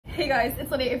Hey guys, it's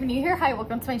Lydia. If you're new here, hi,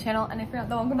 welcome to my channel, and if you're not,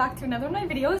 then welcome back to another of my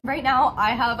videos. Right now,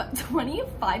 I have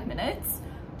 25 minutes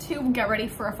to get ready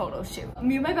for a photo shoot.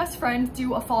 Me and my best friend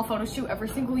do a fall photo shoot every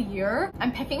single year.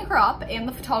 I'm picking her up and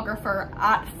the photographer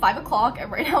at 5 o'clock,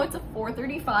 and right now it's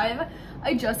 4:35.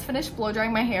 I just finished blow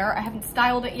drying my hair. I haven't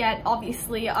styled it yet.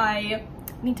 Obviously, I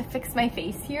need to fix my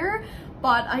face here,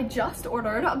 but I just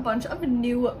ordered a bunch of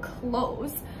new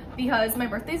clothes because my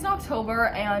birthday's in October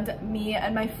and me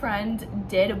and my friend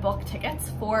did book tickets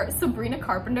for Sabrina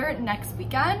Carpenter next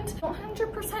weekend. I don't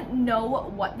 100% know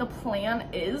what the plan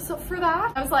is for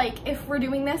that. I was like, if we're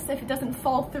doing this, if it doesn't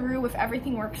fall through, if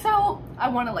everything works out, I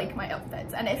want to like my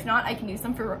outfits, and if not, I can use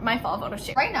them for my fall photo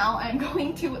shoot. Right now, I'm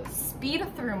going to speed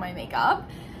through my makeup,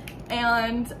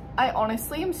 and I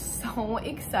honestly am so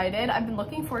excited. I've been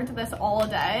looking forward to this all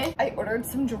day. I ordered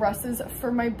some dresses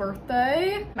for my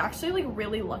birthday. I'm actually like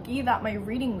really lucky that my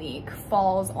reading week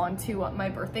falls onto my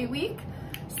birthday week.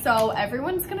 So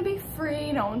everyone's gonna be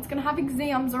free, no one's gonna have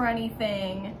exams or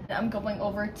anything. I'm going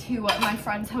over to my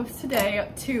friend's house today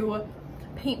to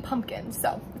paint pumpkins.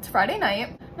 So it's Friday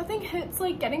night. Nothing hits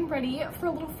like getting ready for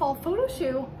a little fall photo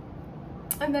shoot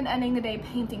and then ending the day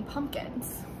painting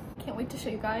pumpkins. Can't wait to show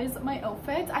you guys my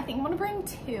outfits. I think I'm gonna bring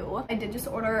two. I did just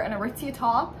order an Aritzia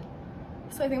top,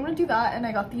 so I think I'm gonna do that, and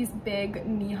I got these big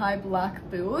knee-high black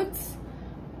boots,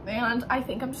 and I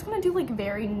think I'm just gonna do like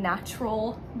very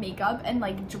natural makeup and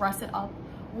like dress it up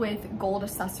with gold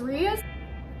accessories.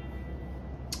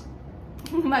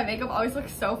 My makeup always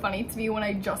looks so funny to me when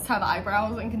I just have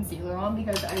eyebrows and concealer on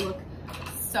because I look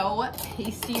so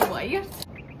pasty white.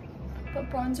 But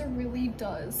bronzer really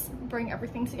does bring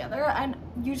everything together, and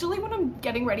usually when I'm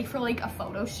getting ready for like a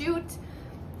photo shoot,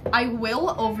 I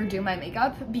will overdo my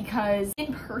makeup because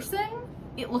in person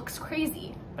it looks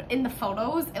crazy, but in the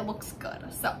photos it looks good.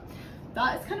 So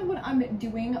that is kind of what I'm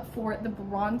doing for the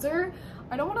bronzer.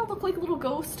 I don't want to look like a little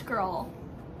ghost girl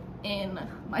in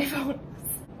my photos.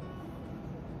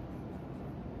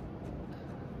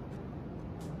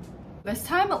 This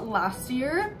time last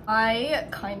year, I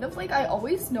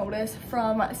always notice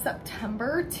from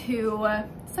September to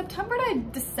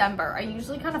December, I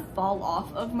usually kind of fall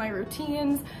off of my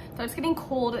routines. It starts getting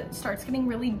cold, it starts getting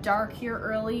really dark here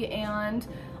early, and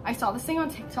I saw this thing on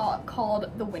TikTok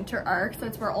called the winter arc. So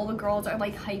it's where all the girls are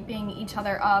like hyping each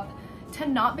other up to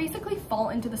not basically fall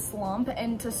into the slump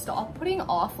and to stop putting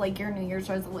off like your New Year's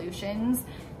resolutions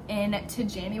into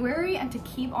January, and to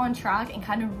keep on track and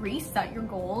kind of reset your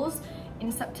goals in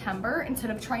September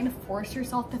instead of trying to force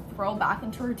yourself to throw back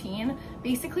into routine.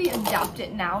 Basically adapt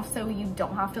it now so you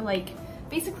don't have to like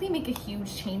basically make a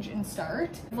huge change and start.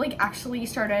 I've like actually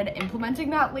started implementing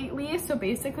that lately. So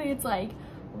basically it's like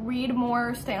read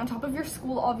more, stay on top of your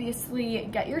school, obviously,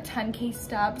 get your 10K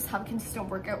steps, have a consistent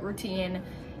workout routine,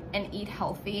 and eat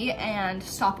healthy, and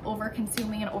stop over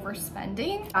consuming and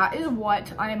overspending. That is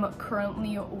what I'm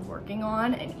currently working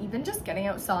on. And even just getting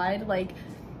outside, like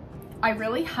I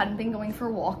really hadn't been going for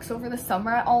walks over the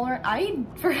summer at all. I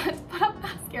forgot to put up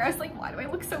mascara. I was like, why do I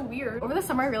look so weird? Over the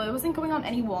summer I really wasn't going on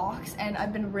any walks, and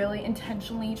I've been really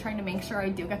intentionally trying to make sure I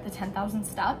do get the 10,000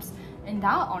 steps, and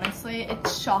that honestly,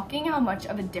 it's shocking how much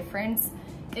of a difference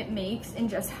it makes in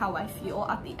just how I feel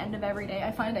at the end of every day.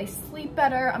 I find I sleep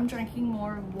better, I'm drinking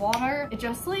more water. It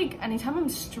just like, anytime I'm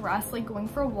stressed, like going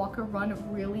for a walk or run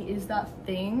really is that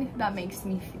thing that makes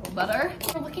me feel better.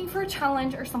 If you're looking for a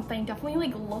challenge or something, definitely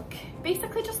like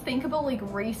basically just think about like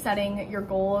resetting your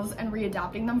goals and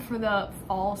readapting them for the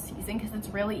fall season, because it's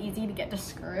really easy to get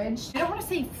discouraged. I don't want to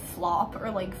say flop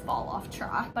or like fall off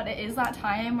track, but it is that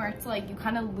time where it's like you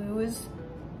kind of lose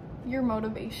your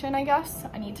motivation, I guess.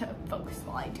 I need to focus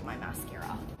while I do my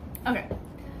mascara. Okay,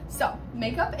 so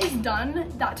makeup is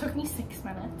done. That took me 6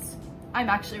 minutes. I'm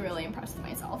actually really impressed with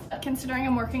myself. Considering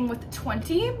I'm working with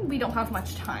 20, we don't have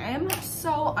much time.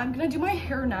 So I'm gonna do my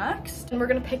hair next, and we're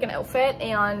gonna pick an outfit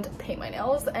and paint my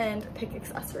nails and pick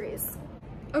accessories.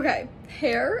 Okay,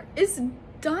 hair is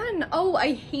done. Oh,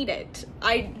 I hate it.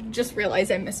 I just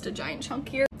realized I missed a giant chunk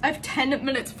here. I have 10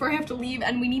 minutes before I have to leave,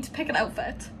 and we need to pick an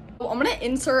outfit. I'm gonna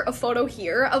insert a photo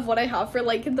here of what I have for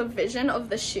like the vision of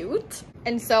the shoot.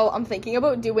 And so I'm thinking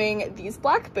about doing these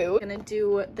black boots. I'm gonna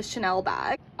do the Chanel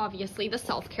bag. Obviously the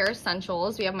self-care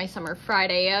essentials. We have my Summer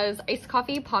Fridays, iced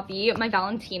coffee, poppy, my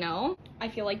Valentino. I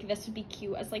feel like this would be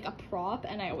cute as like a prop,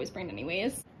 and I always bring it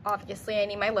anyways. Obviously I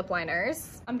need my lip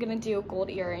liners. I'm gonna do gold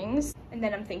earrings, and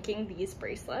then I'm thinking these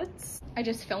bracelets. I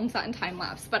just filmed that in time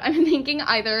lapse, but I'm thinking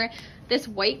either this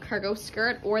white cargo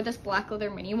skirt or this black leather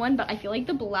mini one, but I feel like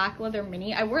the black leather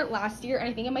mini, I wore it last year and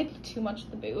I think it might be too much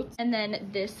of the boots. And then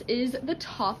this is the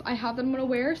top I have that I'm gonna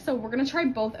wear. So we're gonna try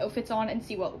both outfits on and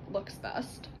see what looks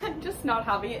best. I'm just not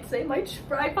having it today. My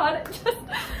tripod just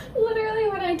literally,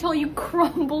 when I tell you,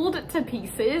 crumbled to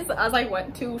pieces as I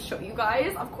went to show you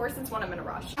guys. Of course, it's when I'm in a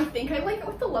rush. I think I like it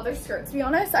with the leather skirt, to be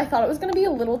honest. I thought it was gonna be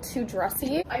a little too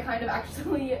dressy. I kind of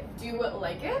actually do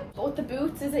like it. But with the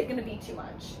boots, is it gonna be too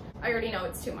much? I already know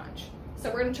it's too much.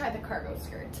 So we're gonna try the cargo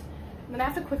skirt. I'm gonna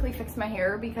have to quickly fix my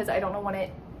hair because I don't know when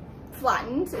it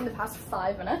flattened in the past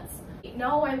 5 minutes.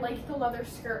 No, I like the leather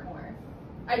skirt more.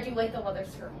 I do like the leather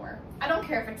skirt more. I don't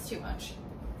care if it's too much.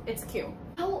 It's cute.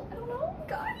 Oh, I don't know,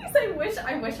 guys. I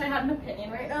wish I had an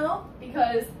opinion right now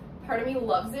because part of me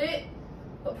loves it,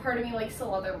 but part of me likes the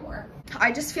leather more.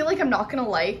 I just feel like I'm not gonna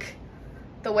like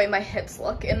the way my hips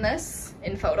look in this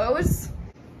in photos.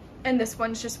 And this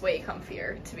one's just way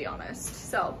comfier, to be honest.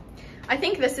 So I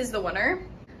think this is the winner.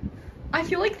 I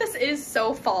feel like this is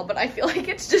so fall, but I feel like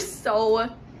it's just so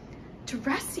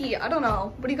dressy. I don't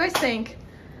know. What do you guys think?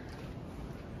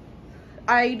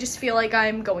 I just feel like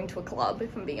I'm going to a club,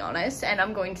 if I'm being honest, and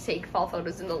I'm going to take fall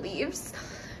photos in the leaves.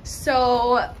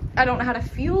 So I don't know how to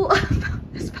feel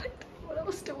about this, but I don't know what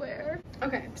else to wear.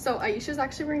 Okay, so Aisha's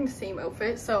actually wearing the same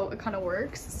outfit, so it kind of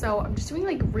works. So I'm just doing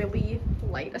like really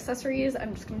light accessories.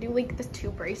 I'm just gonna do like the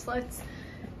 2 bracelets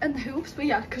and the hoops, but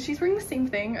yeah, because she's wearing the same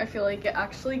thing, I feel like it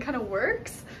actually kind of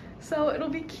works. So it'll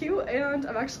be cute, and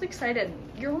I'm actually excited.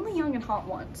 You're only young and hot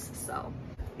once, so,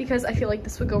 because I feel like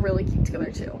this would go really cute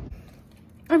together too.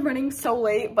 I'm running so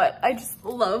late, but I just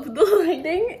love the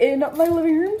lighting in my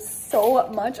living room so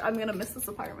much. I'm gonna miss this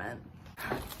apartment.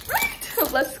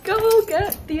 Right, let's go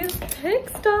get these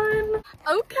pics done.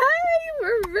 Okay,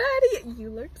 we're ready. You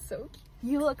look so cute.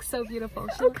 You look so beautiful.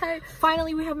 Okay.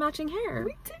 Finally, we have matching hair.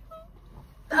 We do.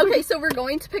 Okay, so we're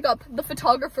going to pick up the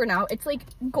photographer now. It's like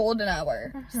golden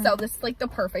hour. So this is like the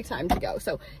perfect time to go.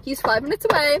 So he's 5 minutes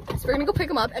away. So we're gonna go pick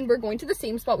him up and we're going to the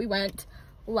same spot we went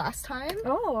last time.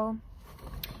 Oh.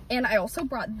 And I also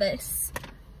brought this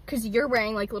because you're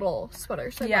wearing like little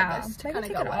sweaters. So yeah, I brought this to maybe kind of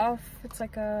take go it with. off. It's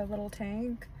like a little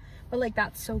tank. But like,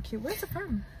 that's so cute. Where's it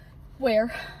from?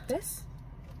 Where? This?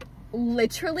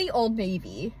 Literally Old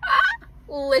Navy.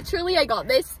 Literally, I got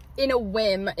this in a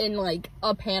whim, in like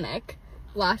a panic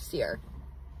last year.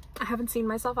 I haven't seen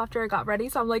myself after I got ready,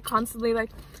 so I'm like constantly like,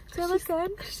 do I look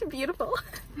good? She's beautiful.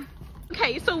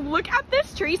 Okay, so look at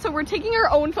this tree. So we're taking our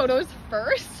own photos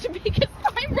first because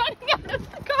I'm running out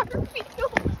of the car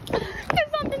field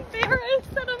because I'm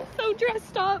embarrassed that I'm so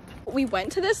dressed up. We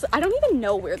went to this, I don't even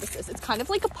know where this is. It's kind of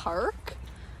like a park.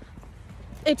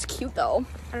 It's cute though.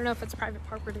 I don't know if it's private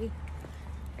property.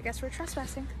 I guess we're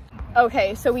trespassing.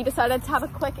 Okay, so we decided to have a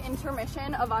quick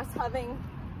intermission of us having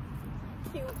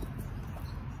cute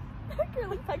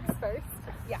girly pics first.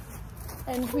 Yeah.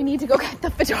 And we need to go get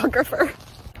the photographer.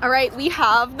 All right, we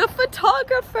have the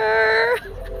photographer.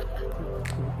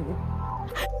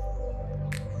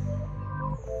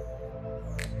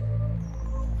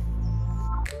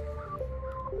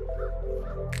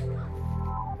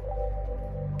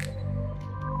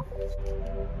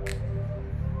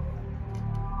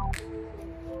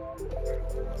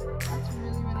 That's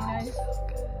really, really nice.